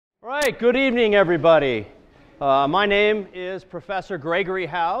All right, good evening, everybody. My name is Professor Gregory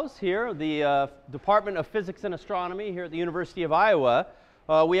Howes here, the Department of Physics and Astronomy here at the University of Iowa.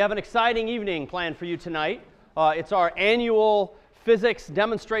 We have an exciting evening planned for you tonight. It's our annual physics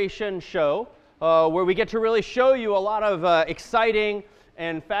demonstration show where we get to really show you a lot of exciting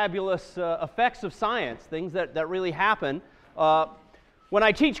and fabulous effects of science, things that really happen. When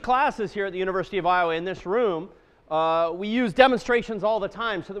I teach classes here at the University of Iowa in this room, we use demonstrations all the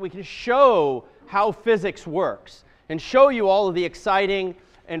time so that we can show how physics works and show you all of the exciting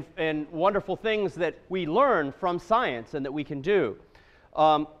and wonderful things that we learn from science and that we can do.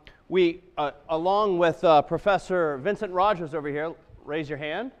 Along with Professor Vincent Rogers over here, raise your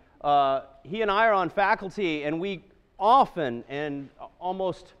hand, he and I are on faculty, and we often and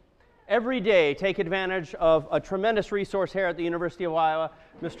almost every day take advantage of a tremendous resource here at the University of Iowa,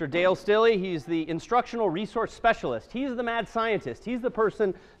 Mr. Dale Stilley. He's the instructional resource specialist. He's the mad scientist. He's the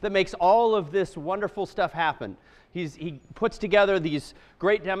person that makes all of this wonderful stuff happen. He puts together these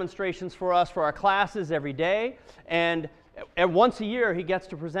great demonstrations for us for our classes every day, and once a year he gets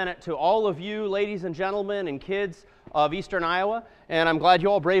to present it to all of you ladies and gentlemen and kids of Eastern Iowa, and I'm glad you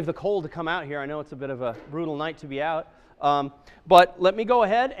all braved the cold to come out here. I know it's a bit of a brutal night to be out. But let me go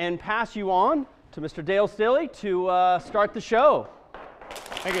ahead and pass you on to Mr. Dale Stilley to start the show.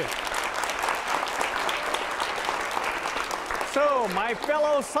 Thank you. So, my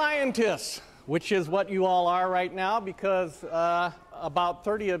fellow scientists, which is what you all are right now, because about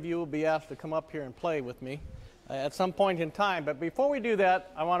 30 of you will be asked to come up here and play with me at some point in time. But before we do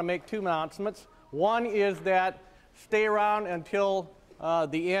that, I want to make two announcements. One is that stay around until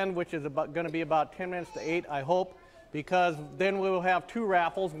the end, which is going to be about 10 minutes to 8, I hope, because then we will have two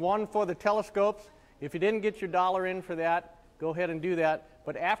raffles, one for the telescopes. If you didn't get your dollar in for that, go ahead and do that.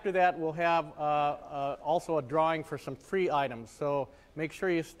 But after that, we'll have also a drawing for some free items. So make sure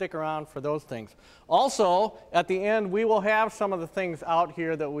you stick around for those things. Also, at the end, we will have some of the things out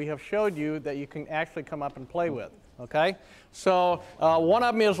here that we have showed you that you can actually come up and play with. Okay? So one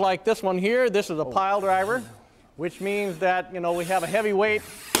of them is like this one here. This is a pile driver, which means that, you know, we have a heavy weight,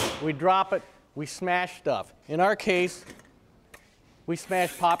 we drop it, we smash stuff. In our case, we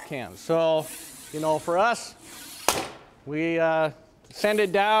smash pop cans. So, you know, for us, we send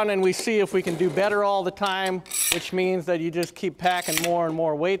it down and we see if we can do better all the time, which means that you just keep packing more and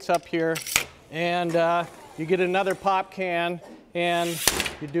more weights up here, and you get another pop can and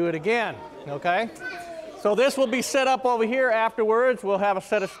you do it again, okay? So this will be set up over here afterwards. We'll have a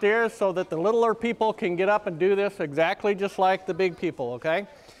set of stairs so that the littler people can get up and do this exactly just like the big people, okay?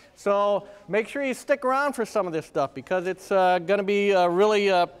 So make sure you stick around for some of this stuff because it's going to be really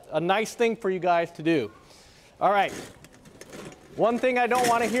a nice thing for you guys to do. All right. One thing I don't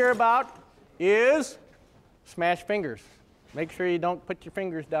want to hear about is smash fingers. Make sure you don't put your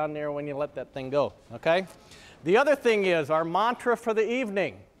fingers down there when you let that thing go, okay? The other thing is our mantra for the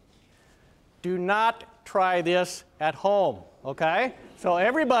evening. Do not try this at home, okay? So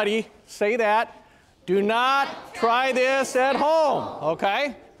everybody say that. Do not try this at home,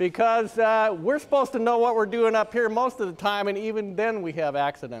 okay? Because we're supposed to know what we're doing up here most of the time, and even then we have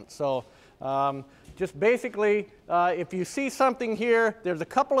accidents. So just basically, if you see something here, there's a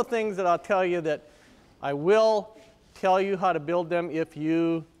couple of things that I'll tell you that I will tell you how to build them if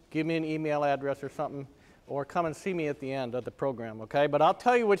you give me an email address or something, or come and see me at the end of the program, okay? But I'll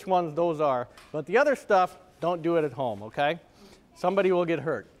tell you which ones those are. But the other stuff, don't do it at home, okay? Somebody will get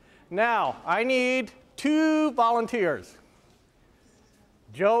hurt. Now, I need 2 volunteers.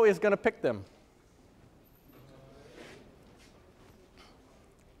 Joe is going to pick them.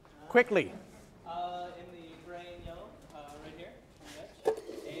 Quickly. In the gray and yellow, right here.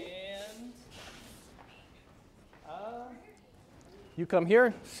 And you come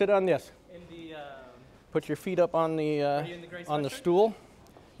here, sit on this. in the Put your feet up on the stool.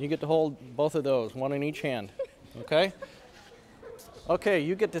 You get to hold both of those, one in each hand. Okay? Okay,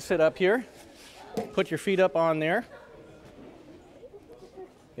 you get to sit up here. Put your feet up on there.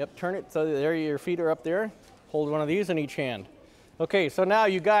 Yep, turn it so there your feet are up there. Hold one of these in each hand. Okay, so now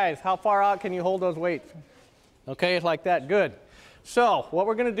you guys, how far out can you hold those weights? Okay, it's like that, good. So what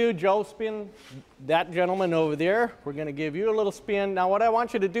we're going to do, Joe, spin that gentleman over there. We're going to give you a little spin. Now what I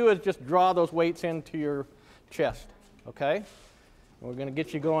want you to do is just draw those weights into your chest, okay? And we're going to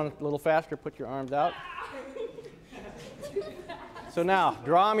get you going a little faster. Put your arms out. So now,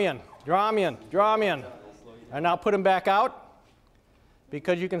 draw them in, draw them in, draw them in. And now put them back out,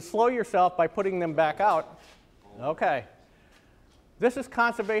 because you can slow yourself by putting them back out. Okay. This is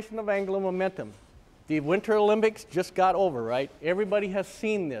conservation of angular momentum. The Winter Olympics just got over, right? Everybody has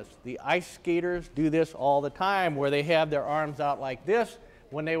seen this. The ice skaters do this all the time, where they have their arms out like this,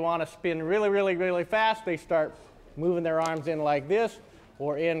 When they want to spin really, really, really fast, they start moving their arms in like this,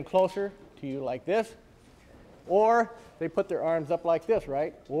 or in closer to you like this. Or they put their arms up like this,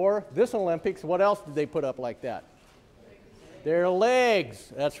 right? Or this Olympics, what else did they put up like that? Their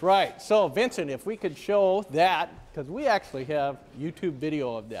legs. That's right. So Vincent, if we could show that, because we actually have YouTube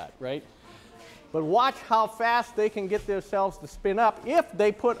video of that, right? But watch how fast they can get themselves to spin up if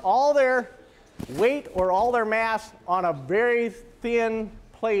they put all their weight or all their mass on a very thin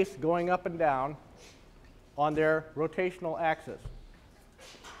place going up and down on their rotational axis.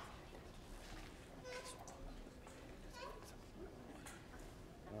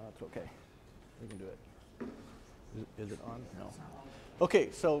 It's okay. We can do it. Is it on? No. Okay,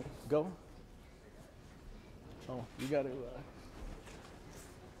 so go. Oh, you got to.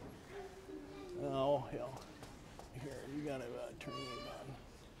 Oh, hell. Here, you got to turn it on.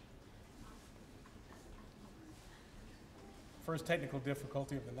 First technical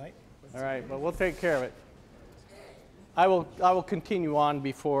difficulty of the night. All right, but we'll take care of it. I will continue on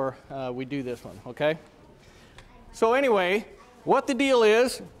before we do this one, okay? So anyway, what the deal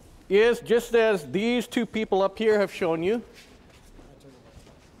is just as these two people up here have shown you,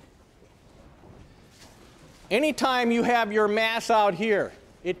 anytime you have your mass out here,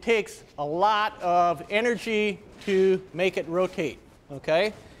 it takes a lot of energy to make it rotate,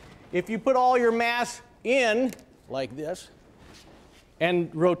 okay? If you put all your mass in like this and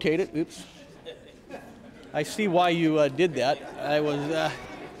rotate it, oops. I see why you did that. I was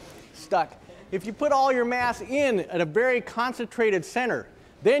stuck. If you put all your mass in at a very concentrated center,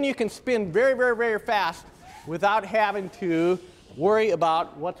 then you can spin very, very, very fast without having to worry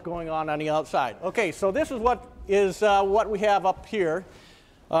about what's going on the outside. Okay, so this is what we have up here.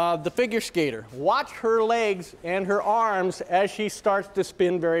 The figure skater. Watch her legs and her arms as she starts to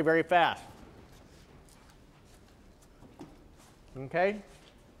spin very, very fast. Okay?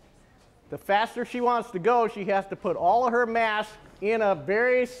 The faster she wants to go, she has to put all of her mass in a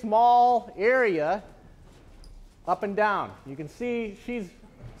very small area up and down. You can see she's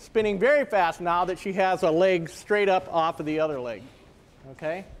spinning very fast now that she has a leg straight up off of the other leg.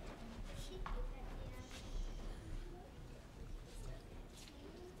 Okay?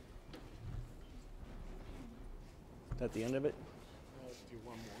 Is that the end of it? Let's do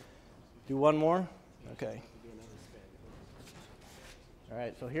one more. Do one more? Okay. All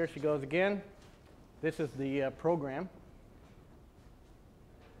right, so here she goes again. This is the program.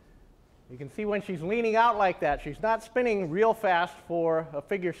 You can see when she's leaning out like that, she's not spinning real fast for a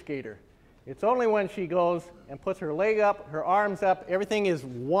figure skater. It's only when she goes and puts her leg up, her arms up, everything is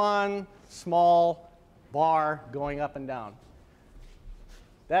one small bar going up and down.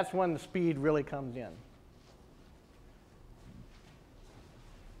 That's when the speed really comes in.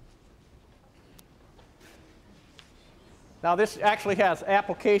 Now this actually has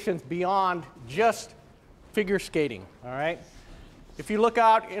applications beyond just figure skating, all right? If you look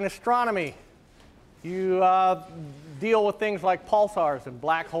out in astronomy, you deal with things like pulsars and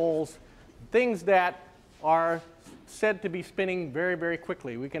black holes, things that are said to be spinning very, very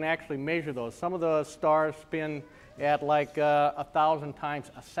quickly. We can actually measure those. Some of the stars spin at like 1,000 times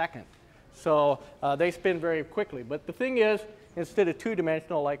a second. So they spin very quickly. But the thing is, instead of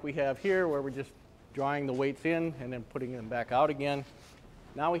two-dimensional like we have here, where we're just drawing the weights in and then putting them back out again,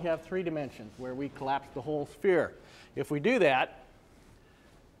 now we have 3 dimensions where we collapse the whole sphere. If we do that,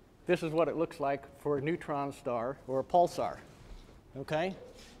 this is what it looks like for a neutron star or a pulsar. Okay?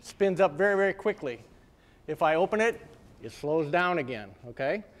 Spins up very, very quickly. If I open it, it slows down again.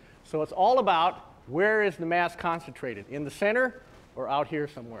 Okay? So it's all about where is the mass concentrated, in the center or out here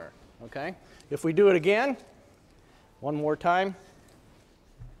somewhere. Okay? If we do it again, one more time,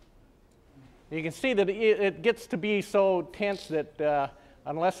 you can see that it gets to be so tense that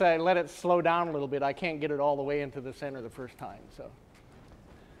unless I let it slow down a little bit, I can't get it all the way into the center the first time. So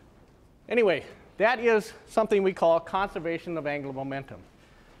anyway, that is something we call conservation of angular momentum.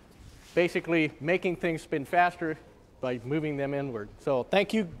 Basically making things spin faster by moving them inward. So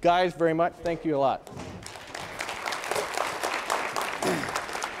thank you guys very much. Thank you a lot.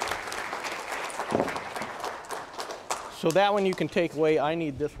 So that one you can take away. I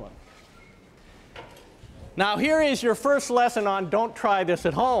need this one. Now here is your first lesson on don't try this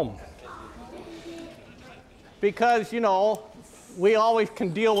at home. Because, you know, we always can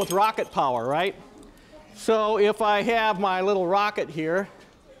deal with rocket power, right? So if I have my little rocket here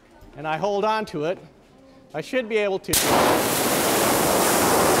and I hold on to it, I should be able to.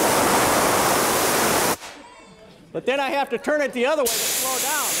 But then I have to turn it the other way to slow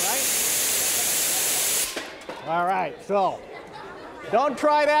down, right? All right, so don't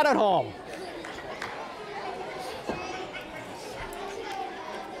try that at home.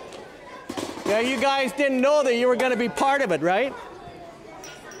 Yeah, you guys didn't know that you were going to be part of it, right?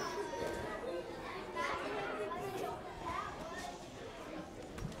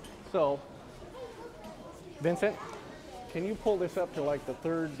 So, Vincent, can you pull this up to like the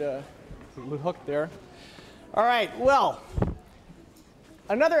third hook there? All right, well,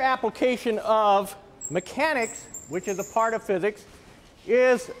 another application of mechanics, which is a part of physics,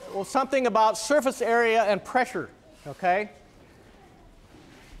 is something about surface area and pressure, okay?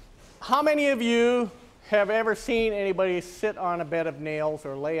 How many of you have ever seen anybody sit on a bed of nails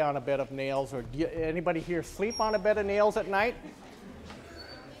or lay on a bed of nails, or anybody here sleep on a bed of nails at night?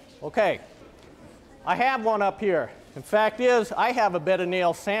 Okay, I have one up here. In fact is, I have a bed of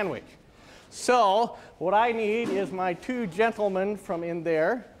nails sandwich. So what I need is my two gentlemen from in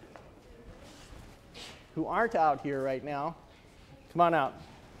there who aren't out here right now. Come on out.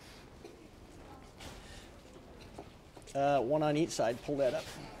 One on each side, pull that up.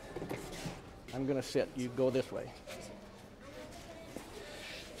 I'm going to sit, you go this way.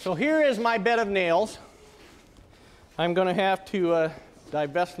 So here is my bed of nails. I'm going to have to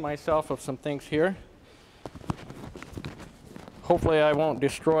divest myself of some things here. Hopefully I won't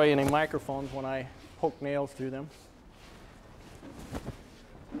destroy any microphones when I poke nails through them.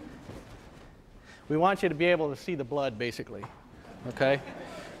 We want you to be able to see the blood, basically. Okay?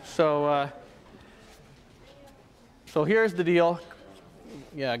 So here's the deal.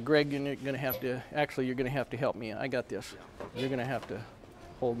 Yeah, Greg, you're going to have to, actually, you're going to have to help me. I got this. You're going to have to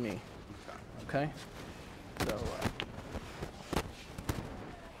hold me. Okay?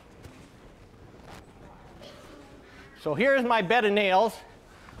 So here's my bed of nails,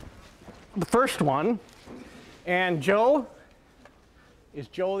 the first one. And Joe, is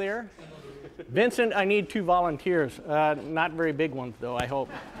Joe there? Vincent, I need 2 volunteers. Not very big ones, though, I hope.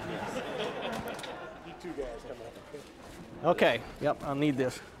 You 2 guys coming up. Okay, yep, I'll need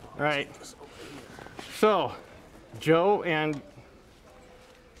this. All right. So, Joe and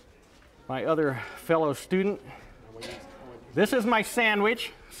my other fellow student. This is my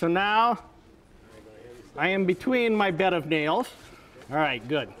sandwich. So now I am between my bed of nails. All right,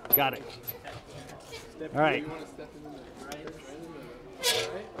 good. Got it. All right.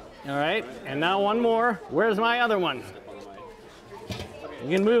 All right, and now one more. Where's my other one?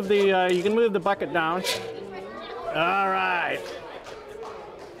 You can move the bucket down. All right.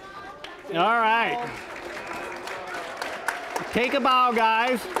 All right. Take a bow,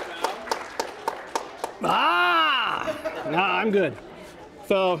 guys. Ah! No, I'm good.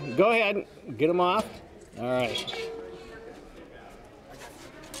 So go ahead, get them off. All right.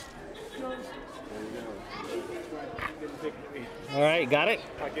 All right, got it?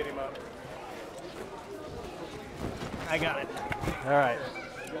 I'll get him up. I got it. All right.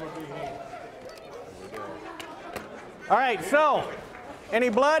 All right, so, any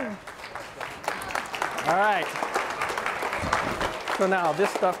blood? All right. So now this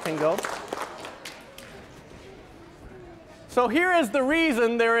stuff can go. So here is the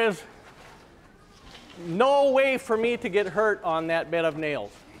reason there is no way for me to get hurt on that bed of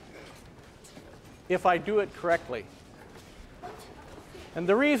nails if I do it correctly. And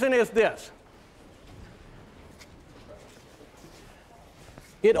the reason is this.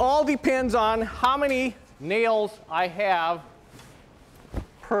 It all depends on how many nails I have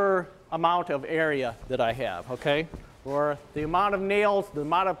per amount of area that I have, okay? Or the amount of nails, the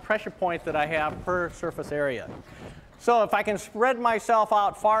amount of pressure points that I have per surface area. So if I can spread myself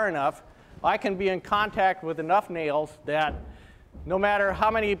out far enough, I can be in contact with enough nails that no matter how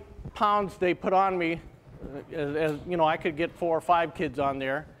many pounds they put on me, you know, I could get 4 or 5 kids on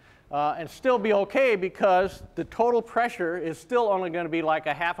there and still be okay, because the total pressure is still only going to be like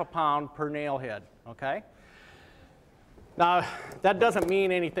a ½ pound per nail head, okay? Now, that doesn't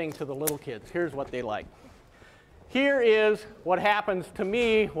mean anything to the little kids. Here's what they like. Here is what happens to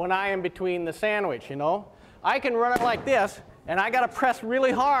me when I am between the sandwich, you know? I can run it like this, and I got to press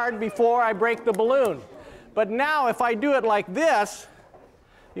really hard before I break the balloon. But now if I do it like this,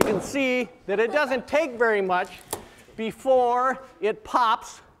 you can see that it doesn't take very much before it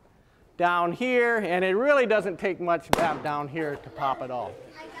pops down here, and it really doesn't take much down here to pop at all.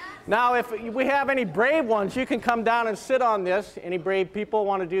 Now, if we have any brave ones, you can come down and sit on this. Any brave people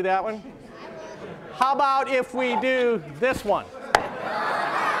want to do that one? How about if we do this one?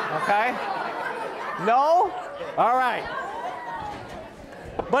 Okay? No? All right.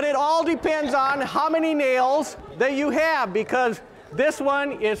 But it all depends on how many nails that you have, because this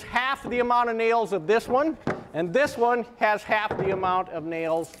one is half the amount of nails of this one, and this one has half the amount of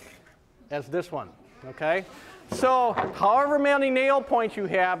nails as this one, okay? So however many nail points you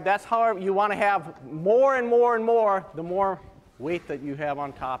have, that's how you want to have more and more and more, the more weight that you have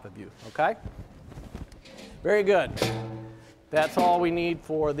on top of you, okay? Very good. That's all we need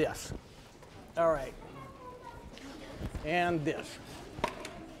for this. All right. And this.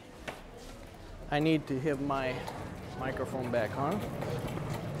 I need to have my microphone back on.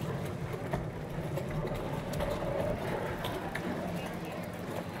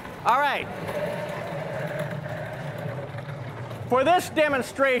 All right. For this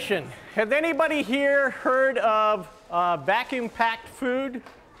demonstration, has anybody here heard of vacuum-packed food?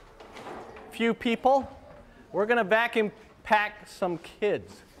 Few people. We're going to vacuum pack some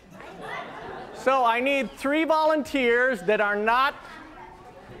kids. So I need 3 volunteers that are not,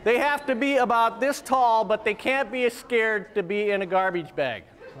 they have to be about this tall, but they can't be scared to be in a garbage bag,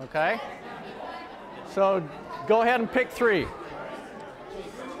 okay? So go ahead and pick 3.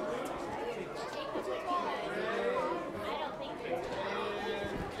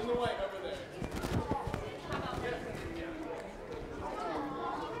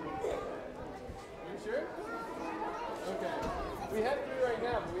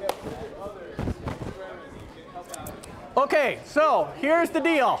 Okay, so here's the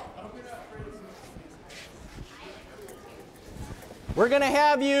deal. We're going to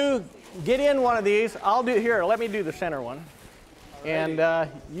have you get in one of these. I'll do here. Let me do the center one, and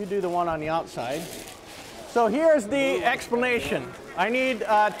you do the one on the outside. So here's the explanation. I need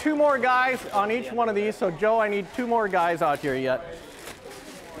 2 more guys on each one of these. So Joe, I need 2 more guys out here yet.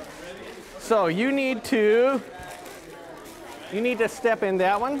 So you need to step in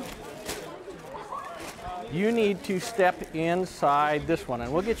that one. You need to step inside this one,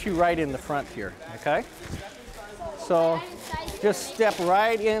 and we'll get you right in the front here, okay? So just step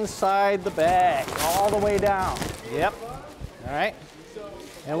right inside the bag, all the way down. Yep. All right.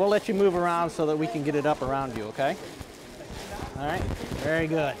 And we'll let you move around so that we can get it up around you, okay? All right. Very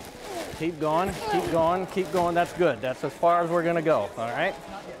good. Keep going, keep going, keep going. That's good. That's as far as we're going to go, all right?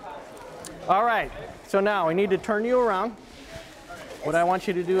 All right. So now we need to turn you around. What I want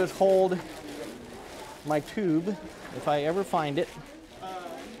you to do is hold my tube, if I ever find it.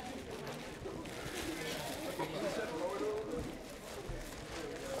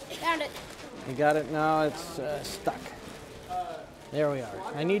 Found it. You got it now? It's stuck. There we are.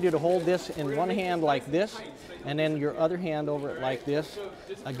 I need you to hold this in one hand like this, and then your other hand over it like this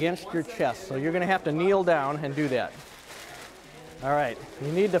against your chest. So you're going to have to kneel down and do that. All right.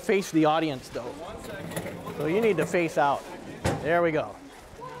 You need to face the audience, though. So you need to face out. There we go.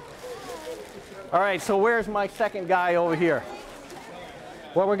 All right, so where's my second guy over here?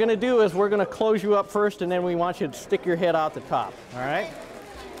 What we're going to do is we're going to close you up first, and then we want you to stick your head out the top, all right?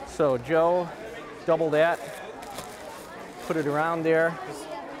 So Joe, double that. Put it around there.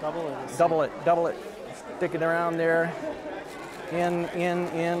 Double it. Double it, double it. Stick it around there. In,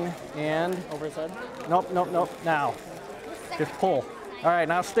 and... Over his head? Nope, nope, nope. Now, just pull. All right,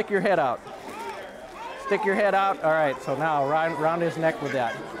 now stick your head out. Stick your head out. All right, so now round his neck with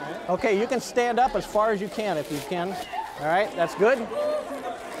that. Okay, you can stand up as far as you can if you can. All right, that's good.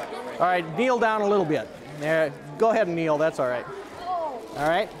 All right, kneel down a little bit. There, go ahead and kneel, that's all right. All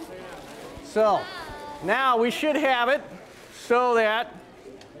right, so now we should have it so that...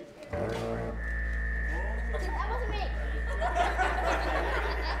 That wasn't me.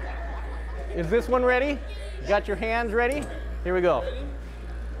 Is this one ready? You got your hands ready? Here we go.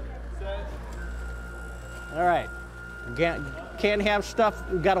 All right. Can't have stuff,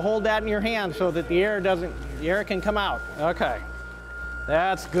 you've got to hold that in your hand so that the air can come out. Okay.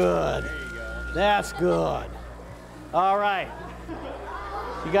 That's good. That's good. All right.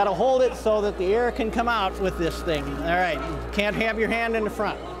 You got to hold it so that the air can come out with this thing. All right. You can't have your hand in the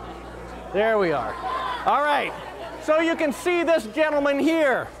front. There we are. All right. So you can see this gentleman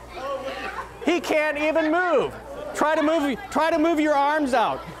here. He can't even move. Try to move your arms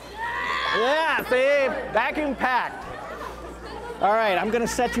out. Yeah, see, vacuum packed. All right, I'm going to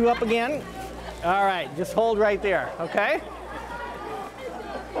set you up again. All right, just hold right there, okay?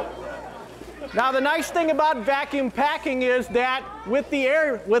 Now, the nice thing about vacuum packing is that with the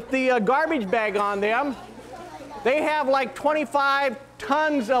garbage bag on them, they have like 25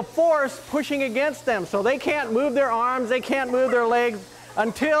 tons of force pushing against them, so they can't move their arms, they can't move their legs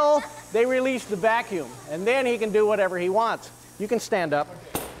until they release the vacuum, and then he can do whatever he wants. You can stand up.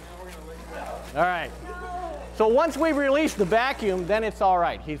 All right. So once we release the vacuum, then it's all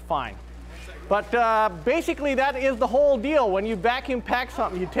right. He's fine. But basically, that is the whole deal. When you vacuum pack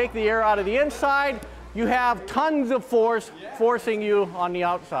something, you take the air out of the inside. You have tons of force forcing you on the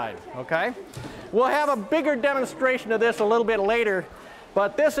outside. Okay? We'll have a bigger demonstration of this a little bit later.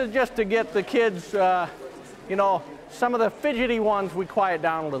 But this is just to get the kids, you know, some of the fidgety ones we quiet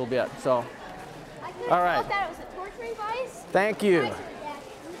down a little bit. So, I could all right. have thought that was a torture device. Thank you.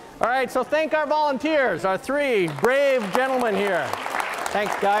 All right, so thank our volunteers, our 3 brave gentlemen here.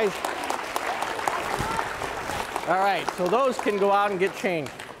 Thanks, guys. All right, so those can go out and get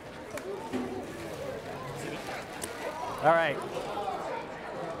changed. All right.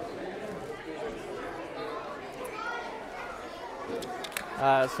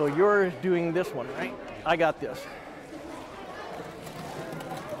 So you're doing this one, right? I got this.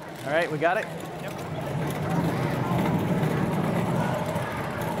 All right, we got it? Yep.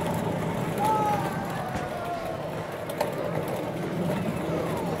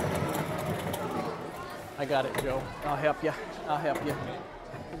 I got it, Joe. I'll help you. I'll help you.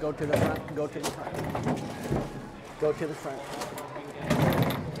 Go to the front. Go to the front. Go to the front.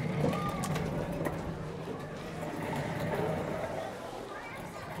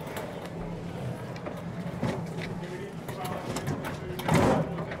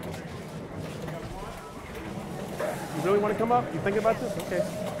 You really want to come up? You thinking about this? Okay.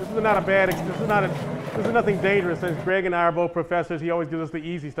 This is not a bad. This is nothing dangerous. Since Greg and I are both professors, he always gives us the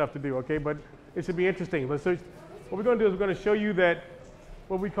easy stuff to do. Okay, but it should be interesting. What we're going to do is we're going to show you that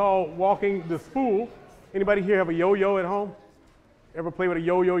what we call walking the spool. Anybody here have a yo-yo at home? Ever play with a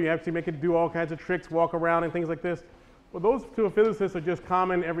yo-yo? You actually make it do all kinds of tricks, walk around and things like this. Well, those two physicists are just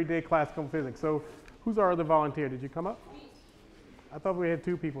common everyday classical physics. So, who's our other volunteer? Did you come up? I thought we had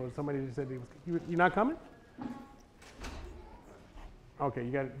 2 people. Somebody just said you're not coming. Okay,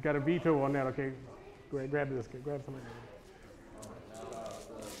 you got a veto on that. Okay, go ahead, grab this. Grab somebody.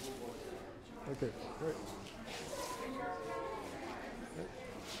 Okay, great.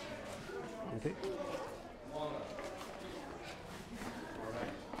 Okay.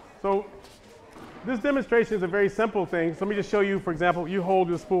 So this demonstration is a very simple thing. So let me just show you. For example, you hold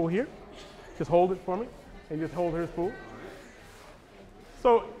your spool here. Just hold it for me, and just hold her spool.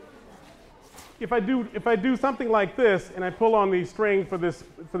 So if I do something like this, and I pull on the string for this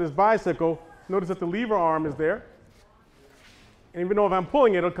bicycle, notice that the lever arm is there. And even though if I'm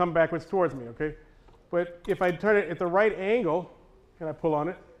pulling it, it'll come backwards towards me, okay? But if I turn it at the right angle, and I pull on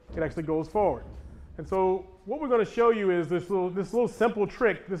it, it actually goes forward. And so what we're going to show you is this little simple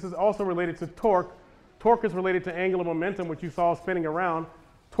trick. This is also related to torque. Torque is related to angular momentum, which you saw spinning around.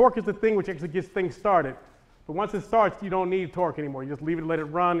 Torque is the thing which actually gets things started. But once it starts, you don't need torque anymore. You just leave it, let it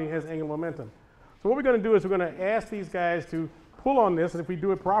run, and it has angular momentum. So what we're going to do is we're going to ask these guys to pull on this, and if we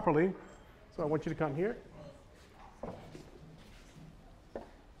do it properly, so I want you to come here.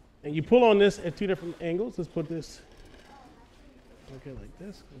 And you pull on this at 2 different angles. Let's put this, okay, like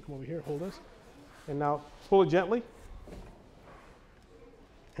this. Come over here, hold this. And now pull it gently.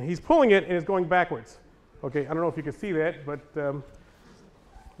 And he's pulling it, and it's going backwards. Okay, I don't know if you can see that, but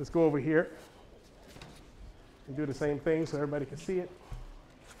let's go over here and do the same thing so everybody can see it.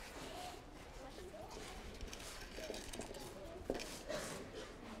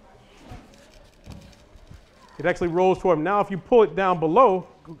 It actually rolls toward him. Now if you pull it down below,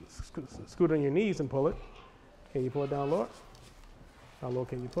 scoot on your knees and pull it. Can you pull it down lower? How low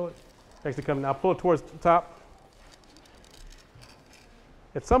can you pull it? Actually come now, pull it towards the top.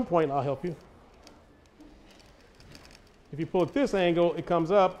 At some point, I'll help you. If you pull it this angle, it comes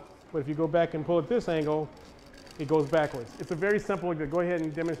up, but if you go back and pull it this angle, it goes backwards. It's a very simple, go ahead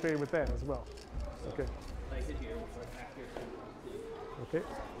and demonstrate it with that as well. Okay. Okay.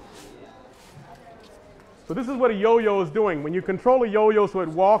 So this is what a yo-yo is doing. When you control a yo-yo so it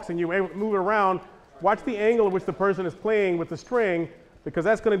walks and you move it around, watch the angle at which the person is playing with the string, because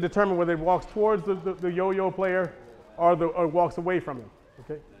that's going to determine whether it walks towards the yo-yo player or walks away from him.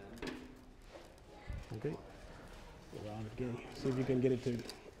 Okay? Okay. Around again. See if you can get it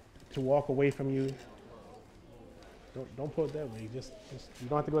to walk away from you. Don't pull it that way. Just you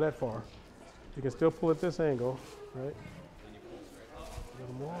don't have to go that far. You can still pull at this angle, right? A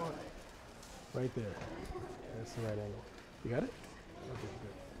little more. Right there. That's the right angle. You got it? Okay,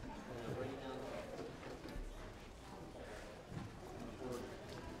 good. Okay.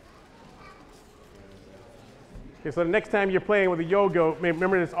 Okay, so the next time you're playing with a yo-yo,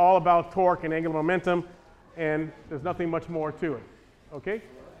 remember it's all about torque and angular momentum, and there's nothing much more to it. Okay?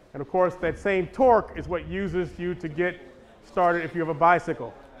 And of course, that same torque is what uses you to get started if you have a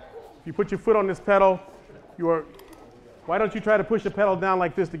bicycle. If you put your foot on this pedal, why don't you try to push the pedal down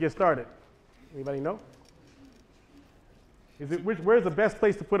like this to get started? Anybody know? Where's the best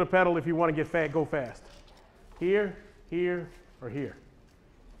place to put a pedal if you want to go fast? Here, here, or here?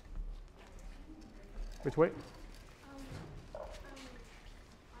 Which way?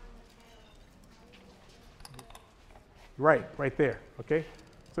 Right there, okay?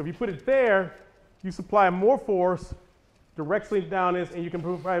 So if you put it there, you supply more force directly down this, and you can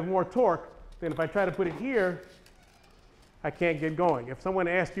provide more torque than if I try to put it here, I can't get going. If someone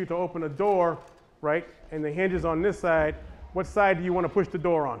asks you to open a door, right, and the hinge is on this side, what side do you want to push the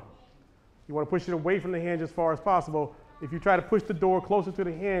door on? You want to push it away from the hinge as far as possible. If you try to push the door closer to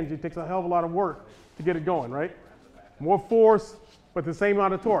the hinge, it takes a hell of a lot of work to get it going, right? More force, but the same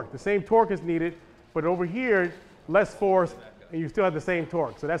amount of torque. The same torque is needed, but over here, less force, and you still have the same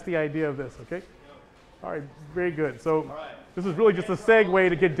torque. So that's the idea of this, okay? All right, very good. So this is really just a segue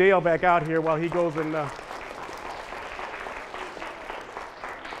to get Dale back out here while he goes and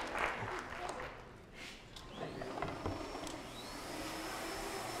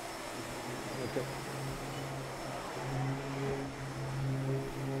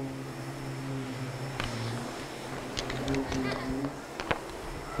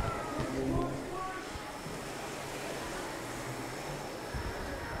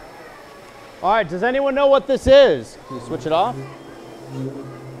All right, does anyone know what this is? Can you switch it off?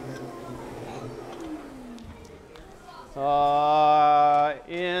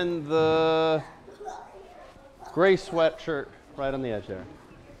 In the gray sweatshirt right on the edge there.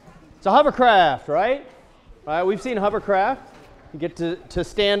 It's a hovercraft, right? Right, we've seen hovercraft. You get to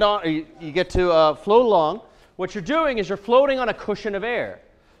stand on, or you get to float along. What you're doing is you're floating on a cushion of air.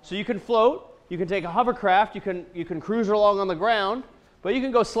 So you can float, you can take a hovercraft, you can cruise along on the ground, but you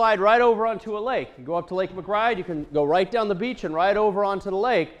can go slide right over onto a lake. You go up to Lake McBride, you can go right down the beach and right over onto the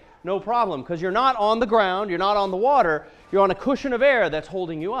lake, no problem, because you're not on the ground, you're not on the water, you're on a cushion of air that's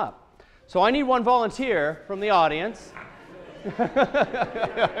holding you up. So I need one volunteer from the audience.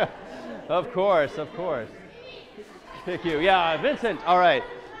 Of course, of course. Pick you. Yeah, Vincent. All right.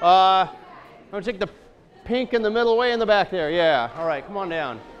 I'm going to take the pink in the middle, way in the back there. Yeah. All right, come on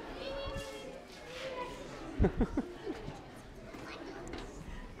down.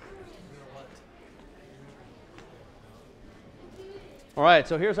 All right,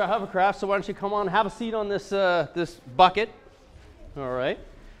 so here's our hovercraft. So why don't you come on, have a seat on this, this bucket. All right.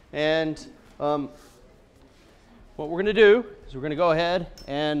 And what we're going to do is we're going to go ahead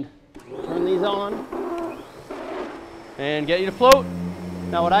and turn these on and get you to float.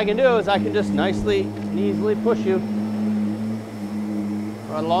 Now what I can do is I can just nicely and easily push you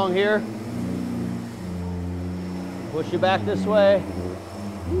right along here. Push you back this way.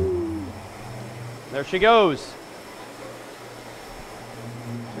 There she goes.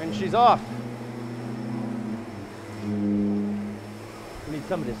 And she's off. We need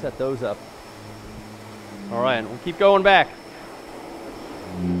somebody to set those up. All right, we'll keep going back.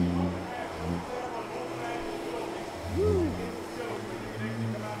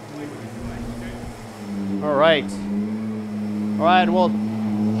 All right. All right, we'll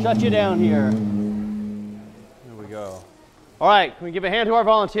shut you down here. There we go. All right, can we give a hand to our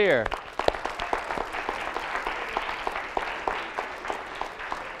volunteer?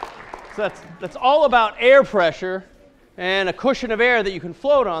 So that's all about air pressure and a cushion of air that you can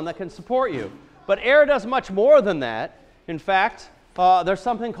float on that can support you. But air does much more than that. In fact, there's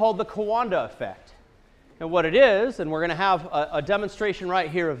something called the Coanda effect. And what it is, and we're going to have a demonstration right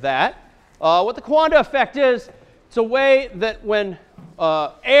here of that. What the Coanda effect is, it's a way that when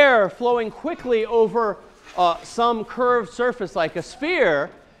air flowing quickly over some curved surface like a sphere,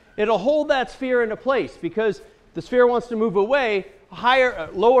 it'll hold that sphere into place because the sphere wants to move away.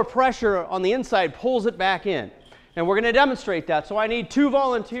 Lower pressure on the inside pulls it back in. And we're going to demonstrate that. So I need 2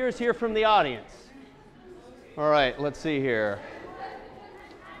 volunteers here from the audience. All right, let's see here.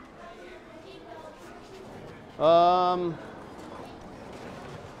 Oh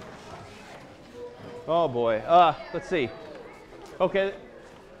boy. Let's see. Okay.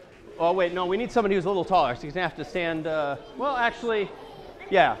 Oh wait, no, we need somebody who's a little taller. So he's going to have to stand, well, actually,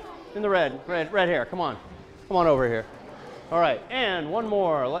 yeah, in the red hair. Come on. Come on over here. All right, and one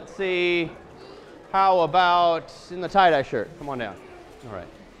more. Let's see. How about in the tie-dye shirt? Come on down. All right.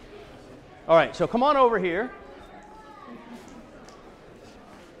 All right, so come on over here.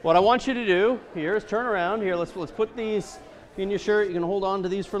 What I want you to do here is turn around. Here, let's put these in your shirt. You can hold on to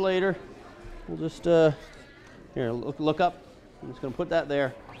these for later. We'll just, here, look up. I'm just going to put that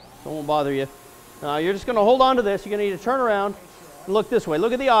there. So it won't bother you. You're just going to hold on to this. You're going to need to turn around and look this way.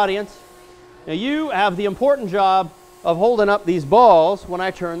 Look at the audience. Now, you have the important job of holding up these balls when I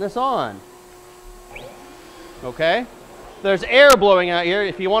turn this on. Okay? There's air blowing out here.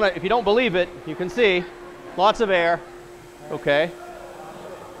 If you don't believe it, you can see lots of air. Okay?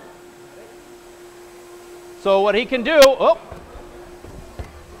 So what he can do, I'm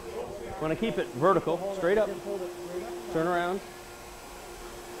going to keep it vertical, straight up. Turn around.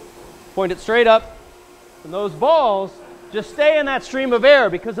 Point it straight up. And those balls just stay in that stream of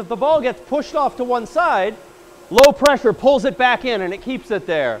air because if the ball gets pushed off to one side, low pressure pulls it back in and it keeps it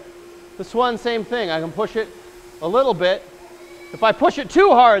there. This one, same thing. I can push it a little bit If I push it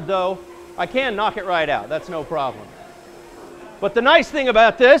too hard, though, I can knock it right out. That's no problem. But the nice thing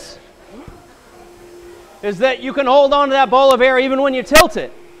about this is that you can hold on to that ball of air even when you tilt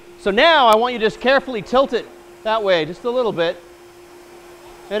it. So now I want you to just carefully tilt it that way, just a little bit,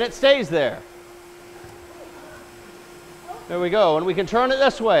 and it stays there. There we go. And we can turn it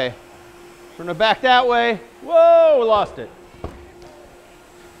this way. Turn it back that way. Whoa, we lost it.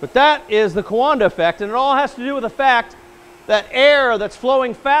 But that is the Coanda effect, and it all has to do with the fact that air that's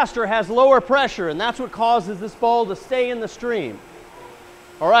flowing faster has lower pressure, and that's what causes this ball to stay in the stream.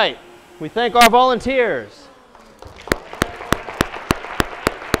 All right, we thank our volunteers.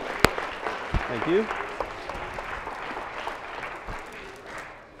 Thank you.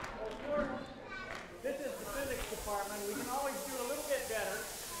 This is the physics department. We can always do a little bit better.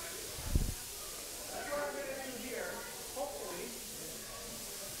 That's what I'm going to do here, hopefully.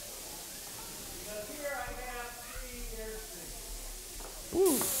 Because here I have 3 airstreams.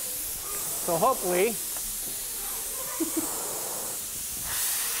 Woo. So hopefully,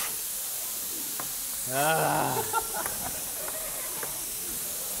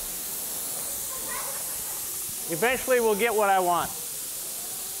 eventually we'll get what I want.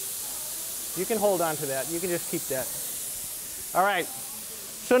 You can hold on to that. You can just keep that. All right.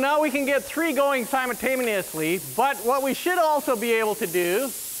 So now we can get 3 going simultaneously, but what we should also be able to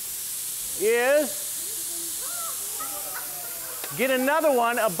do is get another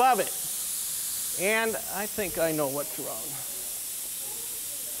one above it. And I think I know what's wrong.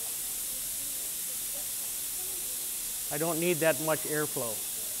 I don't need that much airflow.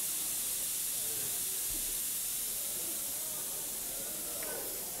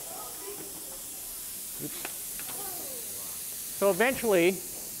 Oops. So eventually,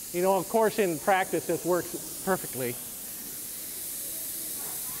 you know, of course in practice this works perfectly.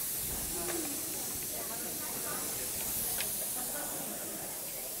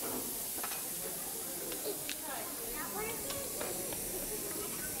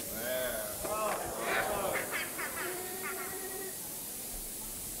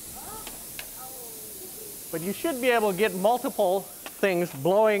 But you should be able to get multiple things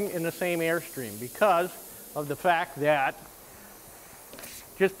blowing in the same airstream because of the fact that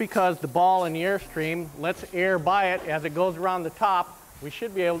just because the ball in the airstream lets air by it as it goes around the top, we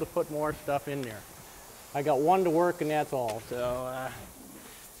should be able to put more stuff in there. I got 1 to work and that's all. So,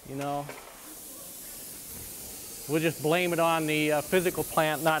 you know, we'll just blame it on the physical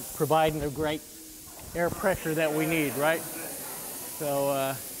plant not providing the great air pressure that we need, right?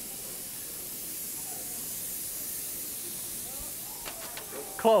 So,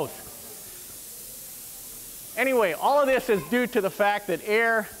 close. Anyway, all of this is due to the fact that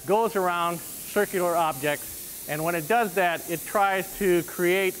air goes around circular objects, and when it does that, it tries to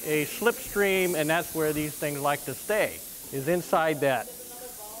create a slipstream, and that's where these things like to stay, is inside that.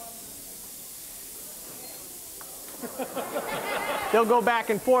 They'll go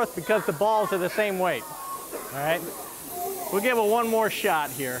back and forth because the balls are the same weight. All right? We'll give it one more shot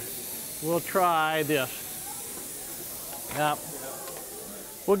here. We'll try this. Now,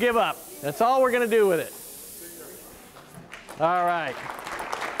 we'll give up. That's all we're going to do with it. All right.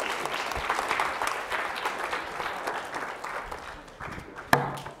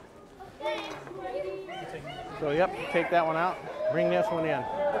 So, yep, take that one out. Bring this one in.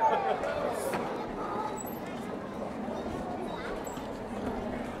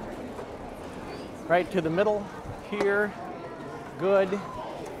 Right to the middle here. Good.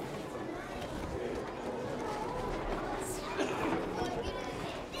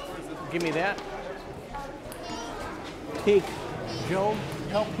 Give me that. Take, Joe,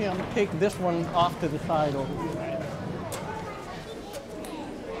 help him take this one off to the side over here.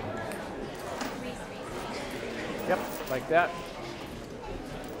 Yep, like that.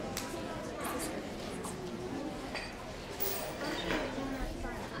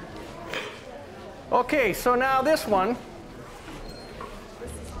 Okay, so now this one,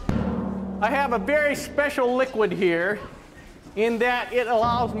 I have a very special liquid here in that it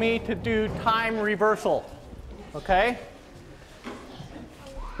allows me to do time reversal, okay?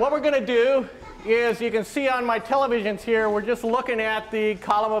 What we're going to do is, you can see on my televisions here, we're just looking at the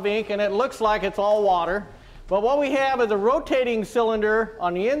column of ink and it looks like it's all water. But what we have is a rotating cylinder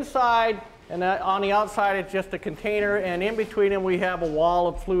on the inside, and on the outside it's just a container, and in between them we have a wall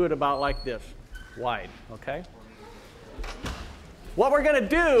of fluid about like this, wide, okay? What we're going to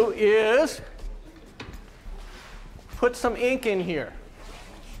do is put some ink in here.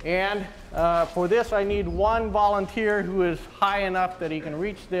 And for this I need one volunteer who is high enough that he can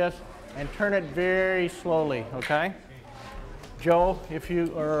reach this and turn it very slowly, okay? Joe, if you,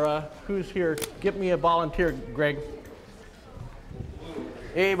 or who's here, get me a volunteer, Greg.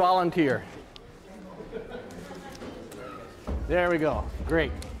 A volunteer. There we go.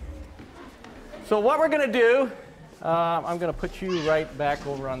 Great. So what we're going to do, I'm going to put you right back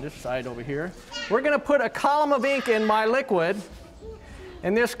over on this side over here. We're going to put a column of ink in my liquid.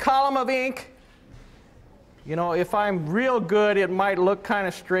 And this column of ink, you know, if I'm real good, it might look kind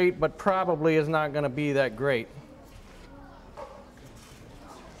of straight, but probably is not going to be that great.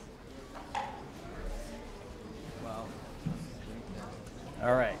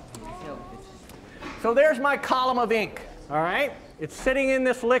 All right. So there's my column of ink. All right? It's sitting in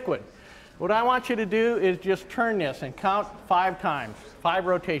this liquid. What I want you to do is just turn this and count 5 times, 5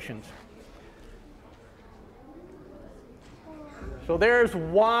 rotations. So there's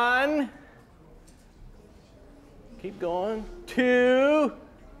 1. Keep going. 2.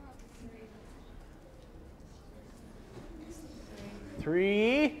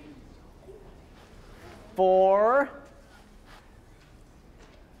 3. 4.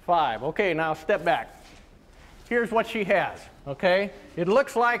 5. Okay, now step back. Here's what she has, okay? It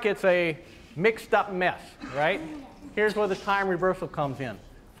looks like it's a mixed up mess, right? Here's where the time reversal comes in.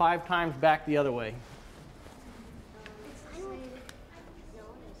 5 times back the other way.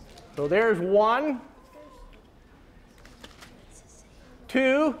 So there's 1,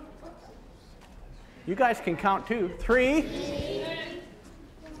 2, you guys can count too, 3,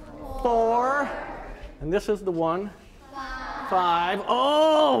 4, and this is the 1, 5.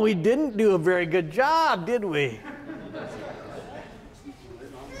 Oh, we didn't do a very good job, did we?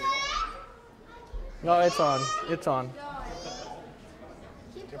 No, it's on. It's on.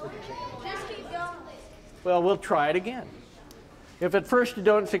 Just keep going. Well, we'll try it again. If at first you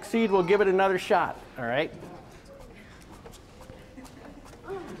don't succeed, we'll give it another shot, all right?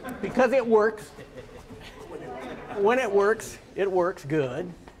 Because it works. When it works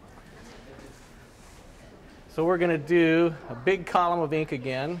good. So we're going to do a big column of ink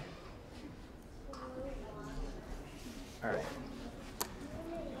again. All right.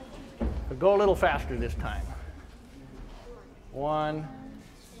 We'll go a little faster this time. 1,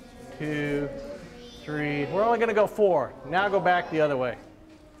 2, 3. We're only going to go 4. Now go back the other way.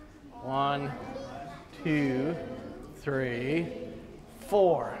 1, 2, 3,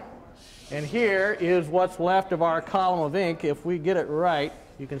 4. And here is what's left of our column of ink. If we get it right,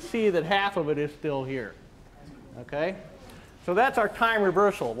 you can see that half of it is still here. Okay? So that's our time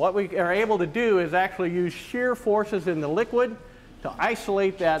reversal. What we are able to do is actually use shear forces in the liquid to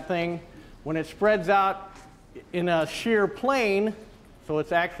isolate that thing when it spreads out in a shear plane. So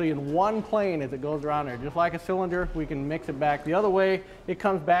it's actually in one plane as it goes around there. Just like a cylinder, we can mix it back the other way. It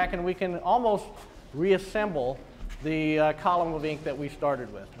comes back and we can almost reassemble the column of ink that we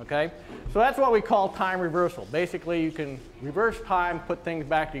started with. Okay? So that's what we call time reversal. Basically, you can reverse time, put things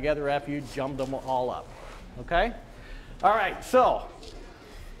back together after you jumbled them all up. Okay? All right, so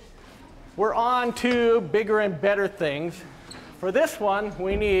we're on to bigger and better things. For this one,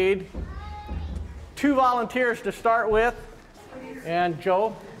 we need 2 volunteers to start with. And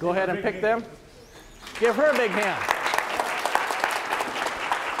Joe, go ahead and pick them. Give her a big hand.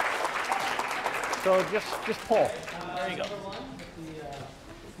 So just pull. There you go.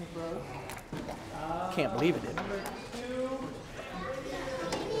 Can't believe it.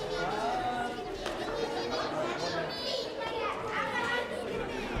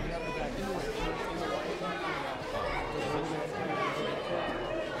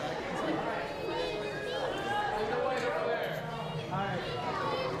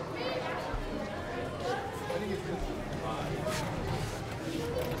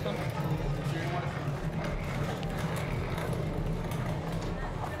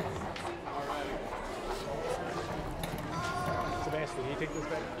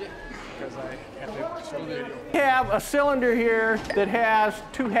 We have a cylinder here that has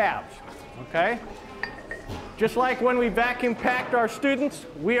 2 halves, okay? Just like when we vacuum packed our students,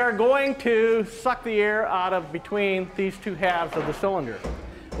 we are going to suck the air out of between these 2 halves of the cylinder.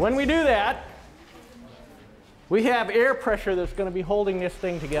 When we do that, we have air pressure that's going to be holding this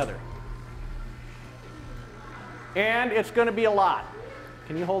thing together. And it's going to be a lot.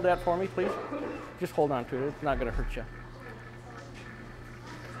 Can you hold that for me, please? Just hold on to it. It's not going to hurt you.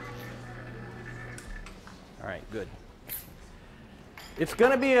 All right, good. It's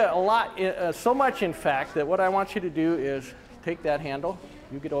going to be a lot, so much in fact, that what I want you to do is take that handle.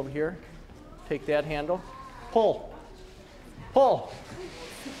 You get over here. Take that handle. Pull. Pull.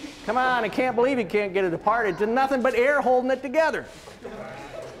 Come on, I can't believe you can't get it apart. It's nothing but air holding it together.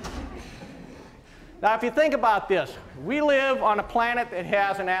 Now, if you think about this, we live on a planet that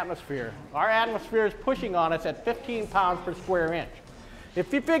has an atmosphere. Our atmosphere is pushing on us at 15 pounds per square inch.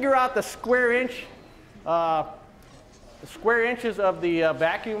 If you figure out the square inch square inches of the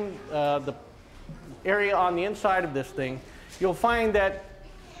vacuum, the area on the inside of this thing, you'll find that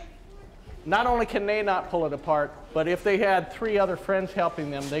not only can they not pull it apart, but if they had 3 other friends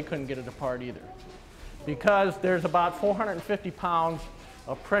helping them, they couldn't get it apart either. Because there's about 450 pounds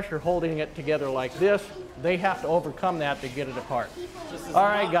of pressure holding it together like this, they have to overcome that to get it apart. All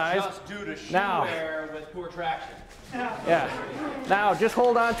right, guys. Just due to shoe Now, wear with poor traction. yeah. Now, just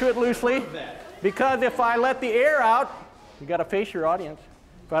hold on to it loosely, because if I let the air out, you got to face your audience.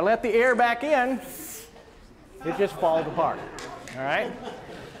 If I let the air back in, it just falls apart. All right?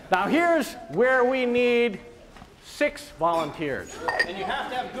 Now, here's where we need 6 volunteers. And you have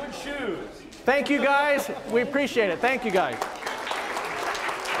to have good shoes. Thank you, guys. We appreciate it. Thank you, guys.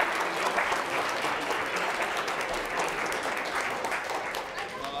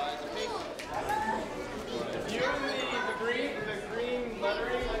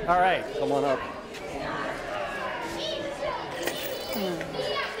 All right, come on up.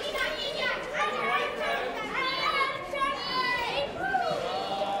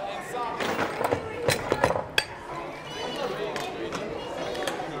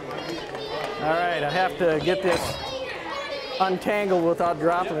 All right, I have to get this untangled without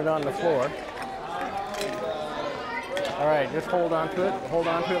dropping it on the floor. All right, just hold on to it. Hold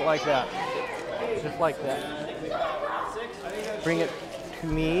on to it like that. Just like that. Bring it to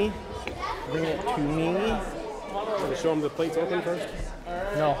me. Bring it to me. Want to show them the plates open first?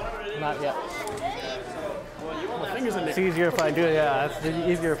 No, not yet. My fingers in there. It's easier if I do it. Yeah, it's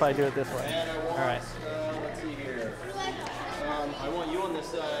easier if I do it this way. All right. Let's see here. I want you on this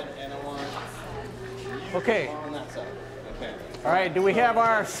side, and I want Okay. you on that side. Okay. All right. Do we have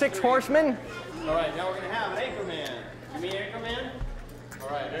our 6 horsemen? All right, now we're going to have an anchor man. You mean anchor man? All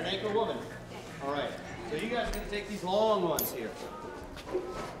right, and an anchor woman. All right. So you guys are going to take these long ones here.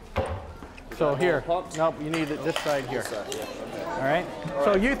 So here. Nope, you need it this side here. All right.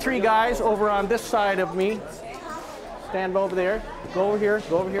 So you 3 guys over on this side of me. Stand over there. Go over here.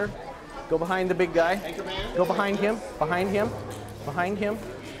 Go over here. Go behind the big guy. Anchor man. Go behind him. Behind him. Behind him.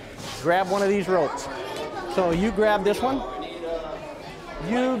 Grab one of these ropes. So you grab this one.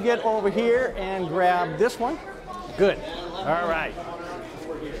 You get over here and grab this one. Good. All right.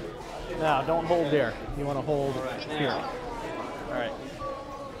 Now, don't hold there. You want to hold here. All right.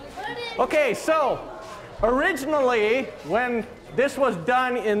 Okay, so originally, when this was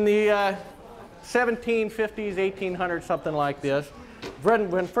done in the 1750s, 1800s, something like this,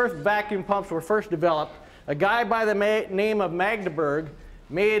 when first vacuum pumps were first developed, a guy by the name of Magdeburg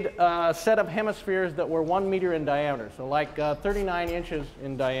made a set of hemispheres that were 1 meter in diameter, so like 39 inches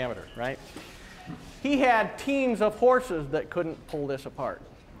in diameter, right? He had teams of horses that couldn't pull this apart,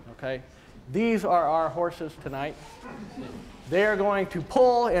 okay? These are our horses tonight. They are going to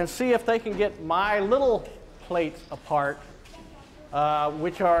pull and see if they can get my little plates apart,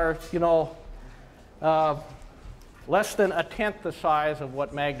 which are, you know, less than 1/10 the size of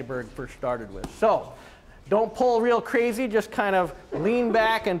what Magdeburg first started with. So, don't pull real crazy, just kind of lean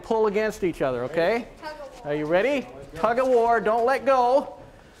back and pull against each other, okay? Are you ready? Tug of war, don't let go.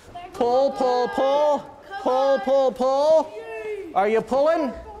 Pull, pull, pull. Pull, pull, pull. Are you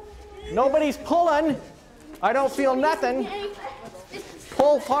pulling? Nobody's pulling. I don't feel nothing.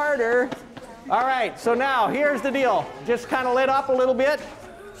 Pull harder. All right, so now here's the deal. Just kind of let up a little bit.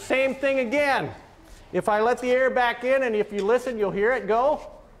 Same thing again. If I let the air back in, and if you listen, you'll hear it go.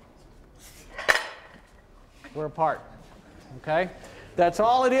 We're apart, okay? That's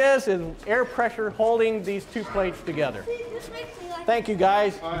all it is air pressure holding these 2 plates together. Thank you,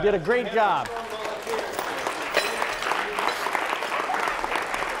 guys. You did a great job.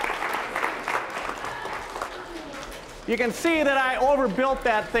 You can see that I overbuilt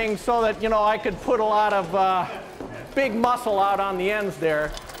that thing so that, you know, I could put a lot of big muscle out on the ends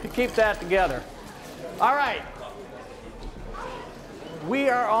there to keep that together. All right. We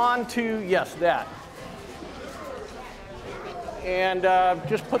are on to, yes, that. And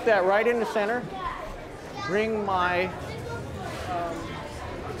just put that right in the center. Bring my,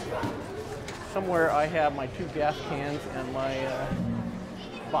 somewhere I have my 2 gas cans and my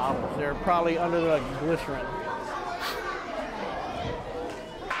bottles. They're probably under the glycerin.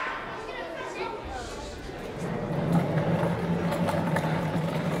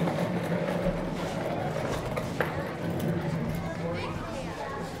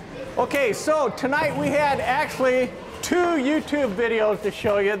 Okay, so tonight we had actually 2 YouTube videos to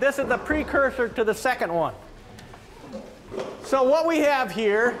show you. This is the precursor to the second one. So what we have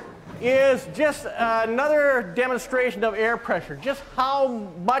here is just another demonstration of air pressure, just how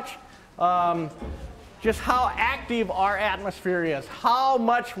much, just how active our atmosphere is, how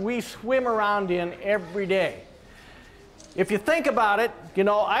much we swim around in every day. if you think about it, you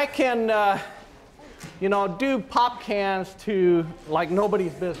know, I can, you know, do pop cans to like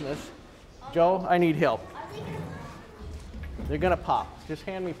nobody's business. Joe, I need help. They're going to pop. Just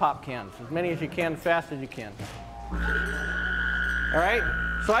hand me pop cans, as many as you can, fast as you can. All right?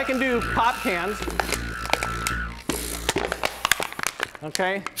 So I can do pop cans.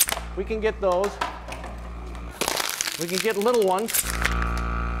 Okay? We can get those. We can get little ones.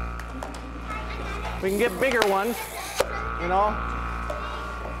 We can get bigger ones, you know.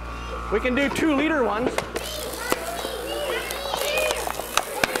 We can do 2-liter ones.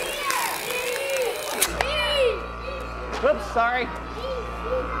 Whoops, sorry.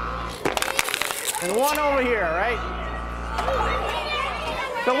 And one over here, right?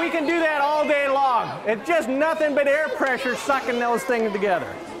 So we can do that all day long. It's just nothing but air pressure sucking those things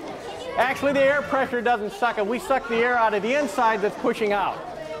together. Actually, the air pressure doesn't suck it. We suck the air out of the inside that's pushing out.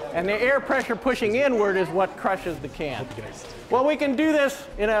 And the air pressure pushing inward is what crushes the can. Well, we can do this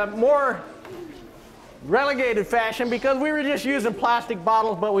in a more relegated fashion because we were just using plastic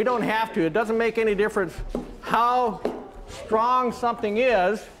bottles, but we don't have to. It doesn't make any difference how strong something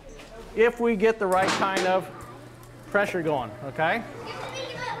is if we get the right kind of pressure going, okay?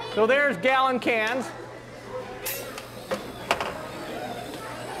 So there's gallon cans.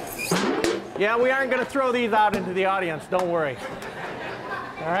 Yeah, we aren't going to throw these out into the audience, don't worry.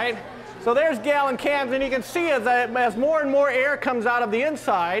 All right? So there's gallon cans, and you can see as more and more air comes out of the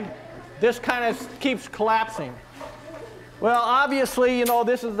inside, this kind of keeps collapsing. Well, obviously, you know,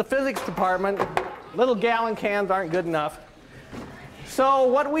 this is the physics department. Little gallon cans aren't good enough. So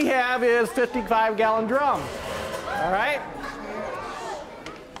what we have is 55-gallon drums. All right?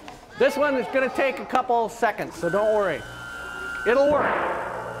 This one is going to take a couple seconds, so don't worry. It'll work.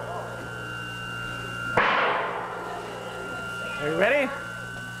 Are you ready?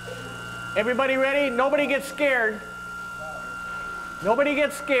 Everybody ready? Nobody gets scared. Nobody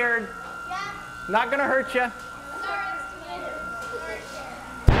gets scared. Yeah. Not going to hurt you.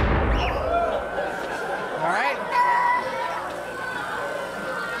 All right?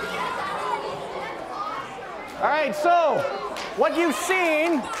 All right, so what you've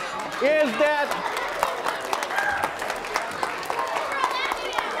seen is that,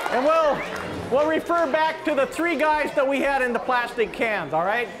 and we'll refer back to the 3 guys that we had in the plastic cans, all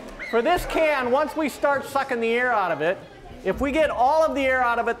right? For this can, once we start sucking the air out of it, if we get all of the air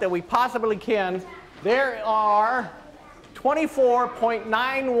out of it that we possibly can, there are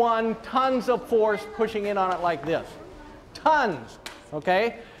 24.91 tons of force pushing in on it like this. Tons,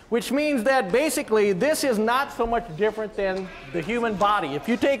 okay? Which means that basically this is not so much different than the human body. If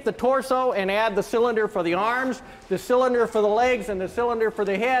you take the torso and add the cylinder for the arms, the cylinder for the legs, and the cylinder for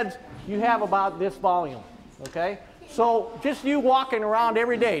the heads, you have about this volume, okay? So just you walking around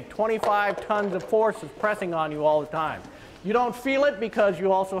every day, 25 tons of force is pressing on you all the time. You don't feel it because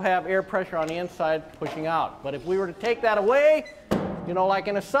you also have air pressure on the inside pushing out. But if we were to take that away, you know, like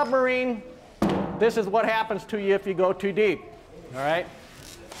in a submarine, this is what happens to you if you go too deep, all right?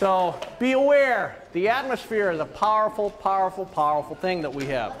 So be aware, the atmosphere is a powerful, powerful, powerful thing that we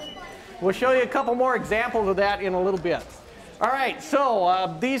have. We'll show you a couple more examples of that in a little bit. All right,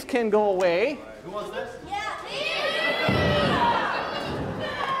 so these can go away. Who wants this?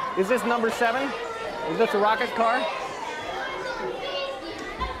 Is this number 7? Is this a rocket car?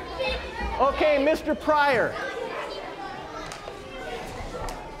 Okay, Mr. Pryor.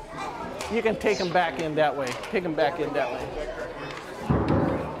 You can take him back in that way. Take him back in that way.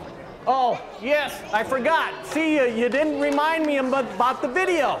 Oh, yes, I forgot. See, you didn't remind me about the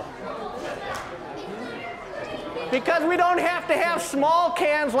video. Because we don't have to have small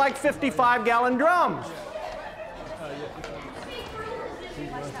cans like 55-gallon drums.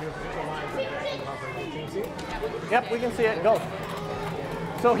 Yep, we can see it. Go.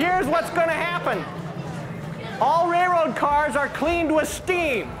 So here's what's going to happen. All railroad cars are cleaned with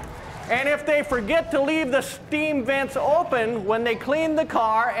steam. And if they forget to leave the steam vents open when they clean the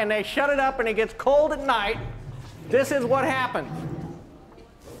car and they shut it up and it gets cold at night, this is what happens.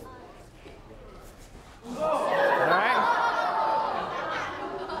 All right?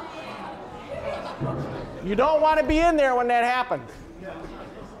 You don't want to be in there when that happens.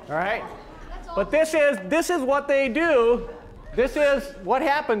 All right? But this is what they do. This is what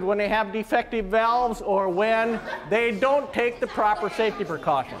happens when they have defective valves or when they don't take the proper safety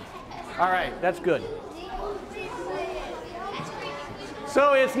precautions. All right, that's good.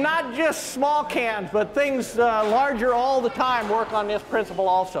 So it's not just small cans, but things larger all the time work on this principle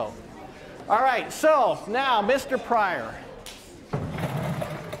also. All right, so now, Mr. Pryor.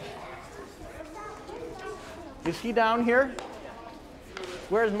 Is he down here?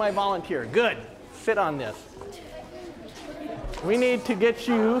 Where's my volunteer? Good. Sit on this. we need to get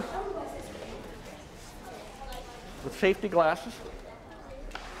you with safety glasses,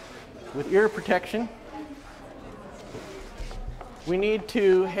 with ear protection. We need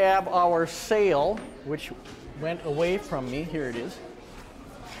to have our sail, which went away from me. Here it is.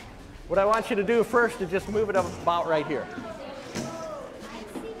 What I want you to do first is just move it up about right here.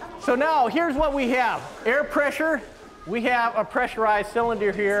 So now, here's what we have. Air pressure. We have a pressurized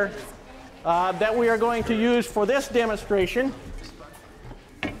cylinder here that we are going to use for this demonstration.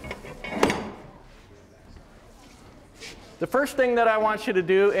 The first thing that I want you to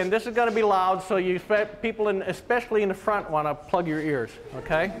do, and this is going to be loud, so you people, especially in the front, want to plug your ears,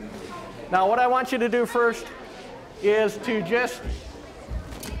 okay? Now, what I want you to do first is to just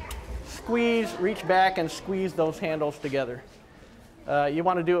squeeze, reach back and squeeze those handles together. You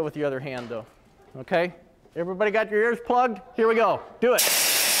want to do it with the other hand, though, okay? Everybody got your ears plugged? Here we go. Do it.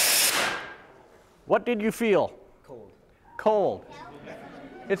 What did you feel? Cold. Cold.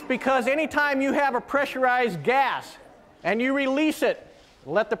 It's because anytime you have a pressurized gas and you release it,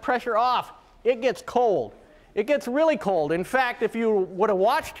 let the pressure off, it gets cold. It gets really cold. In fact, if you would have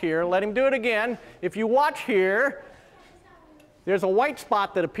watched here, let him do it again. If you watch here, there's a white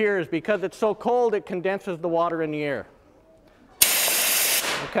spot that appears because it's so cold it condenses the water in the air.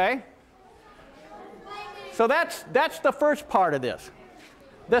 Okay? So that's the first part of this.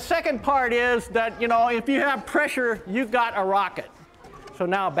 The second part is that, you know, if you have pressure, you've got a rocket. So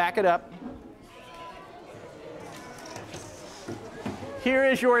now back it up. Here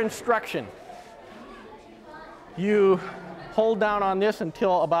is your instruction. You hold down on this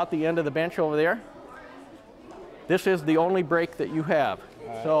until about the end of the bench over there. This is the only brake that you have.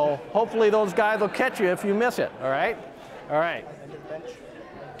 So hopefully those guys will catch you if you miss it, all right? All right.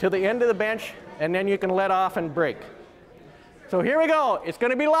 To the end of the bench, and then you can let off and brake. So here we go. It's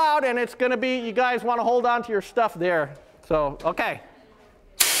going to be loud, and it's going to be, you guys want to hold on to your stuff there. So, okay.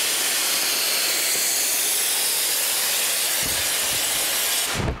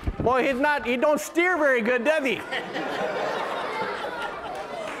 Boy, he don't steer very good, does he?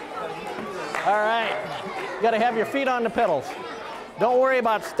 All right. You got to have your feet on the pedals. Don't worry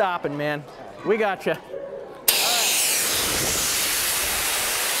about stopping, man. We got you.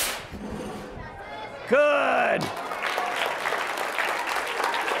 Good.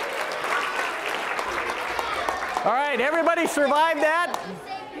 All right, everybody survived that?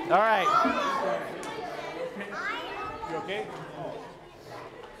 All right. You okay?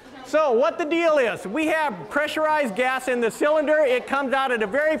 So what the deal is, we have pressurized gas in the cylinder. It comes out at a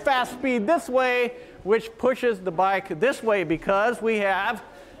very fast speed this way, which pushes the bike this way because we have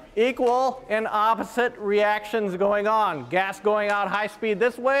equal and opposite reactions going on. Gas going out high speed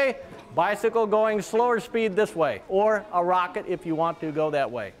this way, bicycle going slower speed this way, or a rocket if you want to go that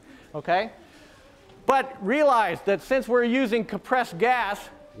way, okay? But realize that since we're using compressed gas,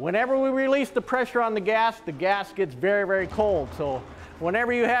 whenever we release the pressure on the gas gets very, very cold. So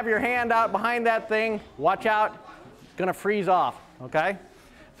whenever you have your hand out behind that thing, watch out, it's gonna freeze off, okay?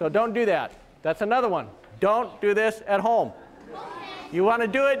 So don't do that. That's another one. Don't do this at home. You wanna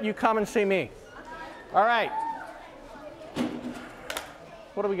do it, you come and see me. All right.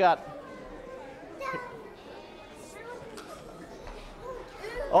 What do we got?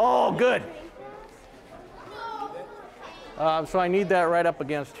 Oh, good. So I need that right up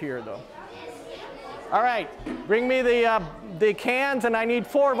against here, though. All right, bring me the cans, and I need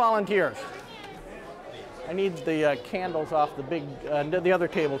 4 volunteers. I need the candles off the big, the other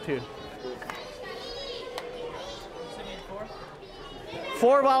table too.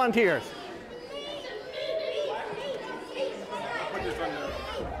 4 volunteers.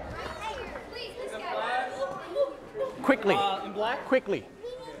 Quickly. In black? Quickly.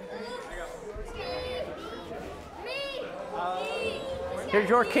 Here's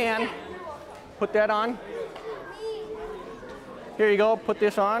your can. Put that on. Here you go. Put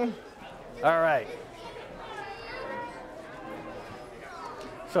this on. All right.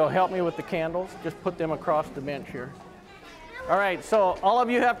 So help me with the candles. Just put them across the bench here. All right. So all of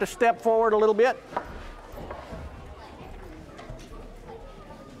you have to step forward a little bit.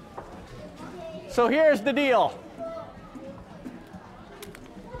 So here's the deal.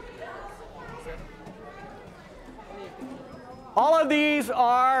 All of these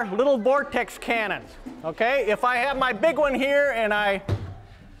are little vortex cannons, okay? If I have my big one here and I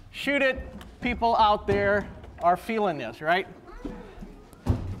shoot it, people out there are feeling this, right?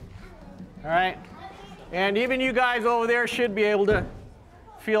 All right? And even you guys over there should be able to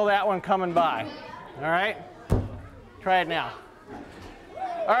feel that one coming by, all right? Try it now.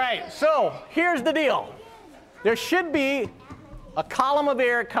 All right, so here's the deal. There should be a column of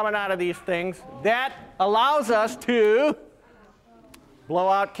air coming out of these things that allows us to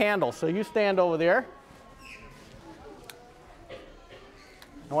blowout candle. So you stand over there.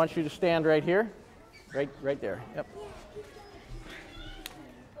 I want you to stand right here. Right there. Yep.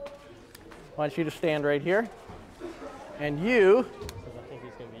 I want you to stand right here. And you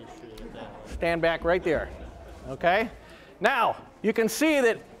stand back right there. Okay? Now, you can see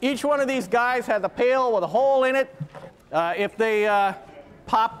that each one of these guys has a pail with a hole in it. If they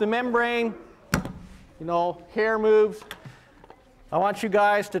pop the membrane, you know, hair moves. I want you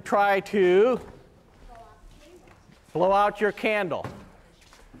guys to try to blow out your candle.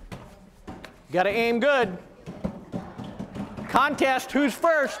 You got to aim good. Contest, who's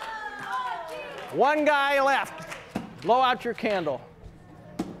first? One guy left. Blow out your candle.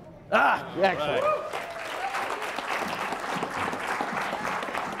 Ah, excellent.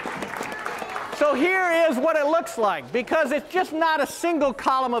 So here is what it looks like, because it's just not a single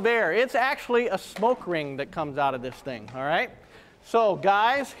column of air. It's actually a smoke ring that comes out of this thing, all right? So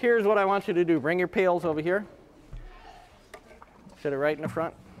guys, here's what I want you to do. Bring your pails over here. Sit it right in the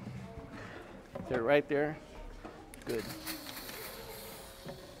front. Sit it right there. Good.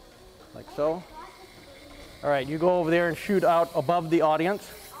 Like so. All right, you go over there and shoot out above the audience.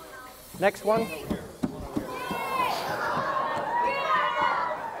 Next one.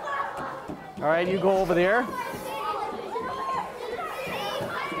 All right, you go over there.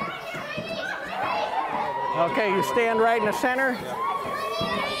 Okay, you stand right in the center.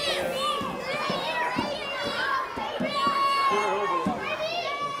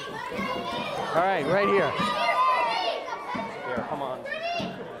 All right, right here. Here, come on.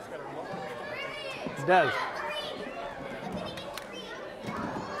 It does.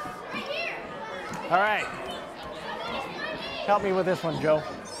 All right. Help me with this one, Joe.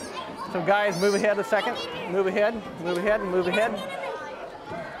 So guys, move ahead a second. Move ahead, move ahead, move ahead.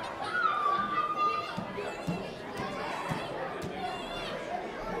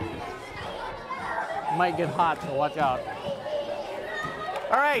 Might get hot, so watch out.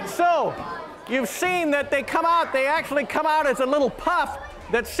 All right, so you've seen that they come out, they actually come out as a little puff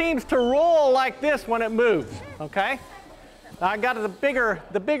that seems to roll like this when it moves, okay? Now I got the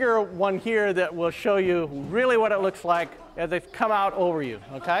bigger one here that will show you really what it looks like as they come out over you,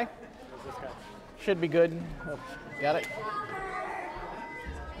 okay? Should be good. Oops, got it?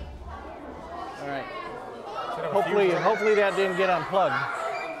 All right. Hopefully that didn't get unplugged.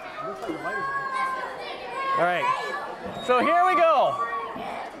 All right. So here we go.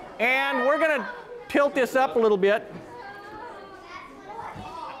 And we're going to tilt this up a little bit.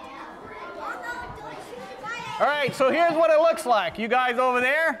 All right, so here's what it looks like. You guys over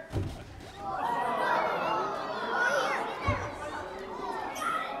there?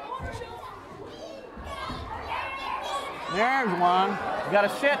 There's one. You got to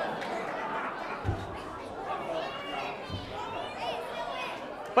sit.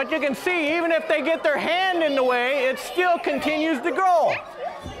 But you can see, even if they get their hand in the way, it still continues to grow.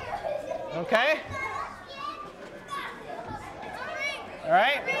 Okay? All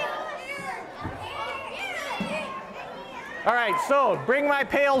right? All right, so bring my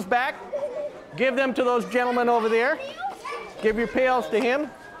pails back. Give them to those gentlemen over there. Give your pails to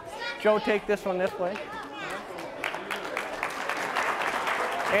him. Joe, take this one this way.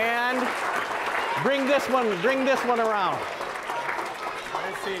 And bring this one around.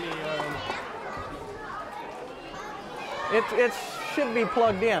 I see any. It should be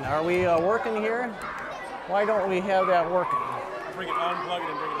plugged in. Are we working here? Why don't we have that working? Bring it on, plug it,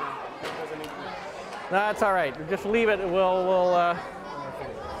 and bring it in. It doesn't need to. No, that's all right. Just leave it. We'll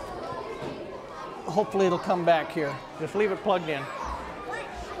hopefully it'll come back here. Just leave it plugged in.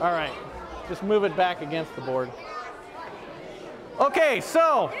 All right. Just move it back against the board. Okay,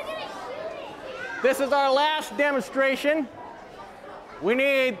 so this is our last demonstration. We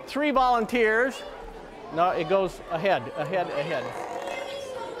need 3 volunteers. No, it goes ahead.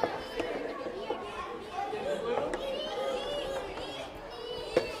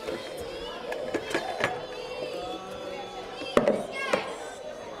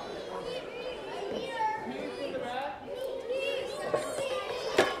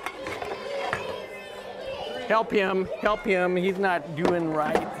 Help him, he's not doing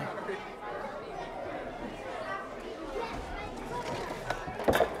right.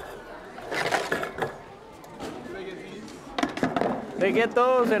 They get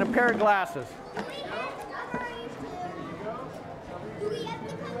those and a pair of glasses.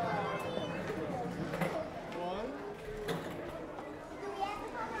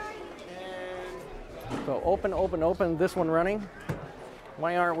 So open, this one running.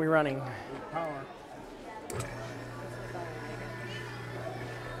 Why aren't we running? Power.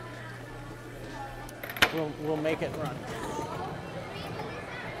 We'll make it run.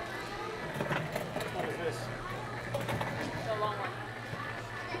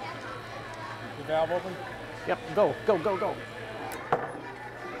 valve open? Yep, go, go, go, go.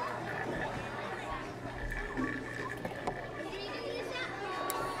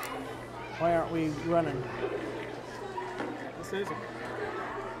 Why aren't we running? This is it.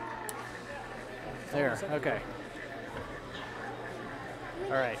 There, okay.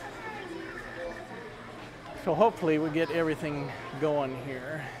 All right. So hopefully we get everything going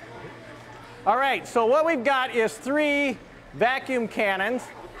here. All right, so what we've got is 3 vacuum cannons.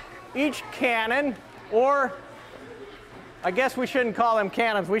 Each cannon, or I guess we shouldn't call them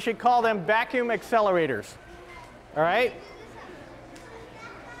cannons, we should call them vacuum accelerators. All right?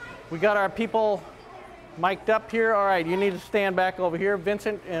 We got our people mic'd up here. All right, you need to stand back over here.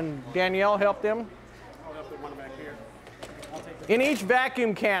 Vincent and Danielle, help them. I'll help with one back here. I'll take the In each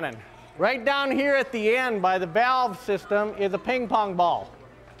vacuum cannon, right down here at the end by the valve system is a ping pong ball.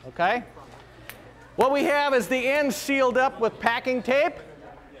 Okay? What we have is the end sealed up with packing tape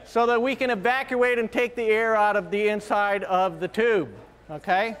so that we can evacuate and take the air out of the inside of the tube.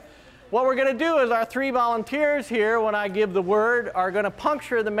 Okay? What we're going to do is our 3 volunteers here, when I give the word, are going to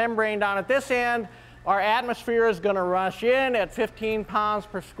puncture the membrane down at this end. Our atmosphere is going to rush in at 15 pounds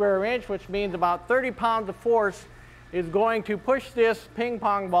per square inch, which means about 30 pounds of force is going to push this ping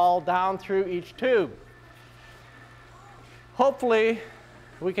pong ball down through each tube. Hopefully,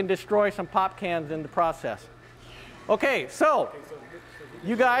 we can destroy some pop cans in the process. Okay, so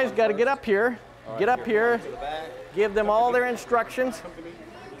you guys got to get up here. Get up here. Give them all their instructions.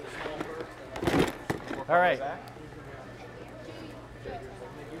 All right.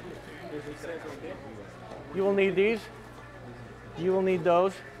 You will need these. You will need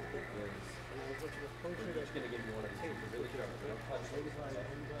those.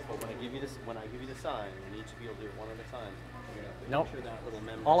 When I give you the sign, you need to be able to do it one at a time. Nope. Make sure that little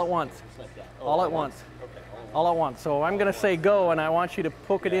membrane All at once. like that. All at once. Okay. All at once. So I'm going to say go, and I want you to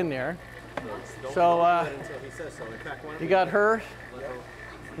poke it in there. So Until he says so. In fact, you got her?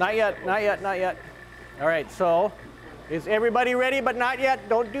 Not yet, not yet, not yet. All right, so is everybody ready but not yet?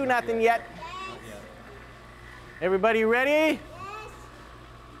 Don't do nothing yet. Everybody ready?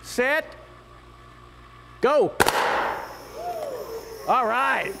 Set. Go. All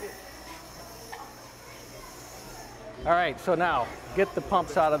right. All right, so now get the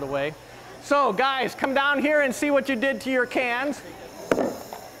pumps out of the way. So guys, come down here and see what you did to your cans.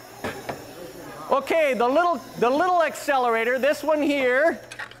 Okay, the little accelerator, this one here,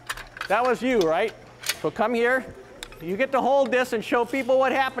 that was you, right? So come here. You get to hold this and show people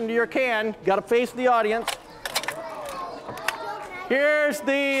what happened to your can. Got to face the audience. Here's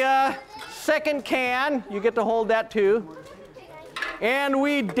the second can. You get to hold that too. And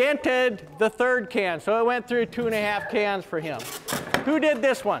we dented the third can, so it went through 2.5 cans for him. Who did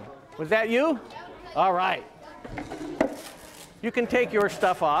this one? Was that you? All right. You can take your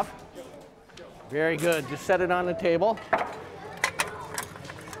stuff off. Very good. Just set it on the table.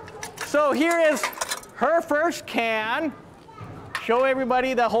 So here is her first can. Show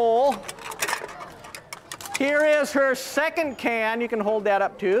everybody the hole. Here is her second can. You can hold that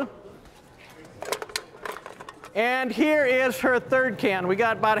up too. And here is her third can. We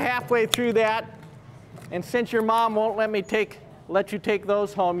got about halfway through that. And since your mom won't let you take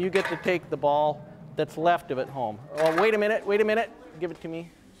those home, you get to take the ball that's left of it home. Oh, wait a minute, wait a minute. Give it to me.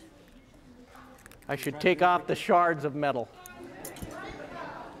 I should take off the shards of metal.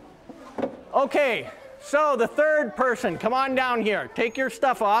 Okay, so the third person, come on down here. Take your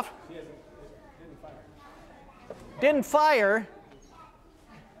stuff off. Didn't fire.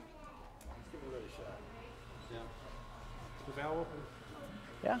 the valve open.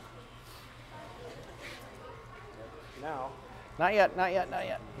 Yeah. Now. Not yet, not yet, not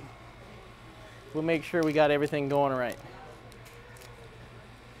yet. We'll make sure we got everything going right.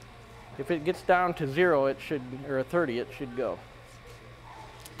 If it gets down to 0, it should, or 30, it should go.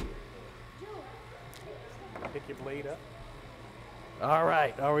 Pick your blade up. All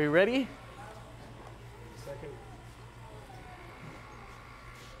right, are we ready? Second.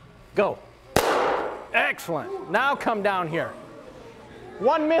 Go. Excellent. Now come down here.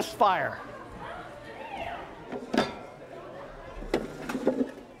 One misfire.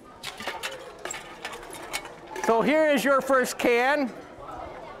 So here is your first can.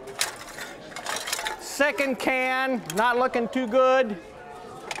 Second can, not looking too good.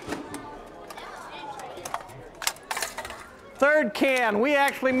 Third can, we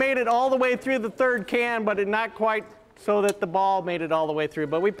actually made it all the way through the third can, but it not quite so that the ball made it all the way through.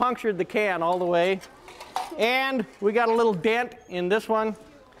 But we punctured the can all the way. And we got a little dent in this one.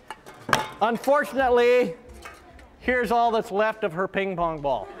 Unfortunately, here's all that's left of her ping pong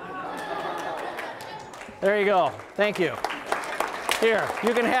ball. There you go. Thank you. Here,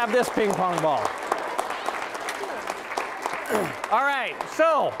 you can have this ping pong ball. All right,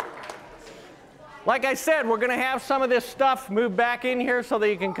 so like I said, we're going to have some of this stuff moved back in here so that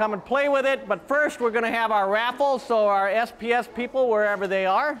you can come and play with it. But first, we're going to have our raffle, so our SPS people, wherever they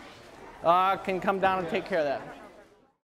are, can come down and take care of that.